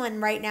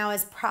insulin right now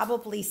is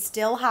probably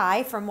still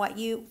high from what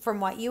you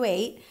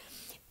ate.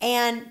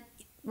 And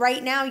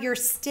right now, you're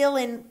still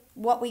in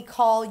what we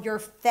call your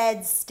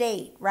fed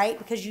state, right?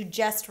 Because you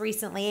just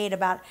recently ate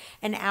about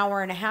an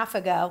hour and a half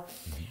ago.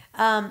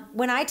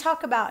 When I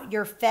talk about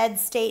your fed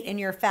state and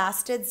your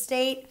fasted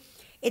state,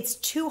 it's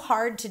too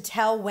hard to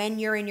tell when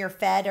you're in your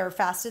fed or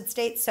fasted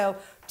state. So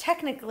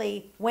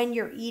technically, when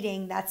you're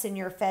eating, that's in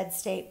your fed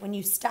state. When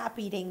you stop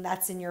eating,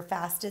 that's in your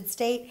fasted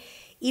state.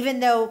 Even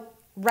though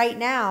right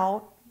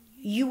now,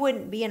 you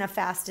wouldn't be in a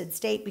fasted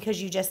state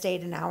because you just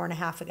ate an hour and a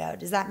half ago.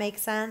 Does that make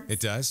sense? It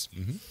does.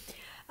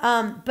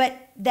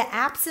 But the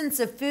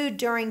absence of food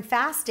during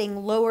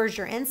fasting lowers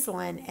your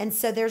insulin. And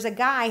so there's a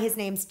guy, his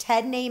name's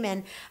Ted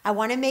Naiman. I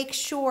want to make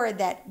sure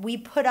that we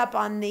put up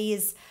on the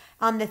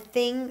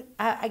thing.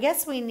 I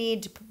guess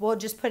we'll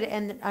just put it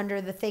in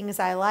under the things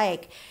I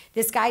like.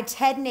 This guy,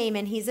 Ted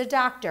Naiman, he's a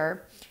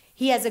doctor.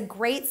 He has a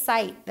great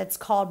site that's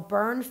called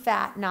Burn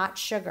Fat, Not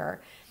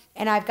Sugar.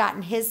 And I've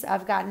gotten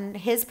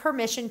his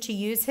permission to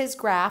use his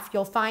graph.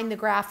 You'll find the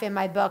graph in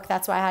my book.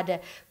 That's why I had to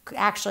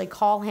actually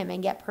call him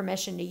and get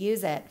permission to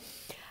use it.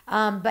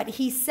 But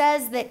he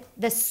says that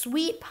the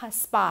sweet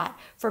spot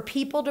for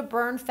people to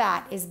burn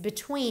fat is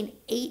between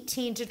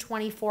 18 to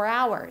 24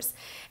 hours.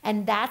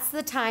 And that's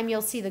the time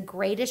you'll see the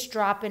greatest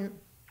drop in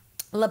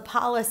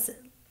lipolysis.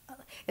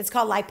 It's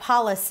called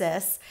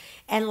lipolysis.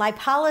 And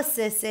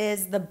lipolysis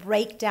is the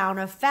breakdown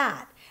of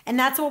fat. And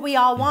that's what we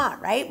all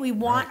want, right? We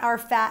want our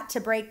fat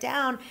to break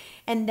down.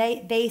 And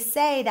they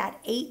say that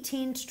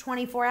 18 to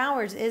 24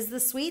 hours is the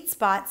sweet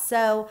spot.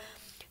 So,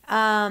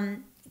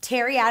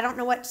 Terry, I don't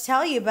know what to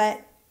tell you,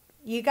 but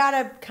you got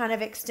to kind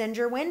of extend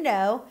your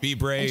window. Be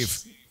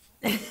brave.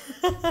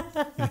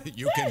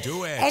 You can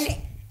do it.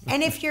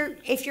 And if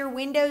your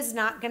window's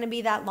not going to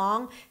be that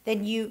long,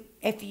 then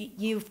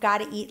you've got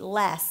to eat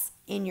less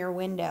in your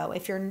window.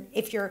 If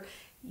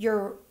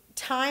your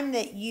time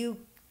that you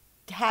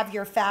have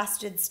your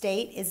fasted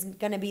state is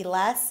going to be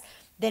less,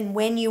 then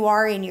when you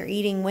are in your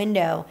eating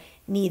window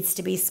needs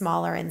to be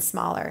smaller and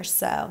smaller.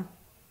 So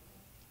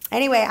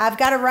anyway, I've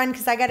got to run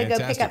because I got to go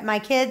pick up my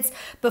kids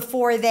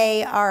before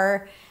they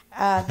are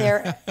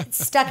they're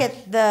stuck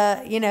at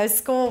the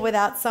school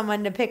without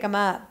someone to pick them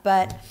up.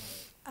 But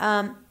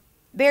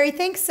Barry,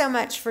 thanks so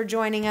much for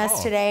joining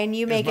us today, and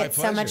you make it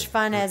so much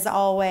fun as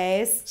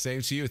always.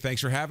 Same to you. Thanks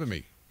for having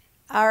me.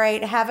 All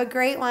right. Have a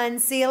great one.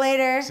 See you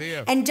later. See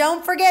you. And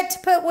don't forget to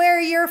put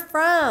where you're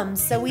from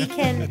so we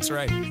can. That's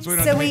right.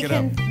 So we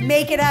can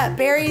make it up.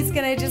 Barry's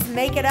going to just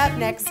make it up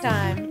next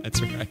time.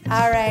 That's right.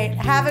 All right.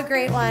 Have a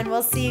great one.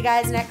 We'll see you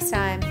guys next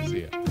time.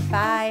 See ya.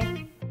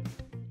 Bye.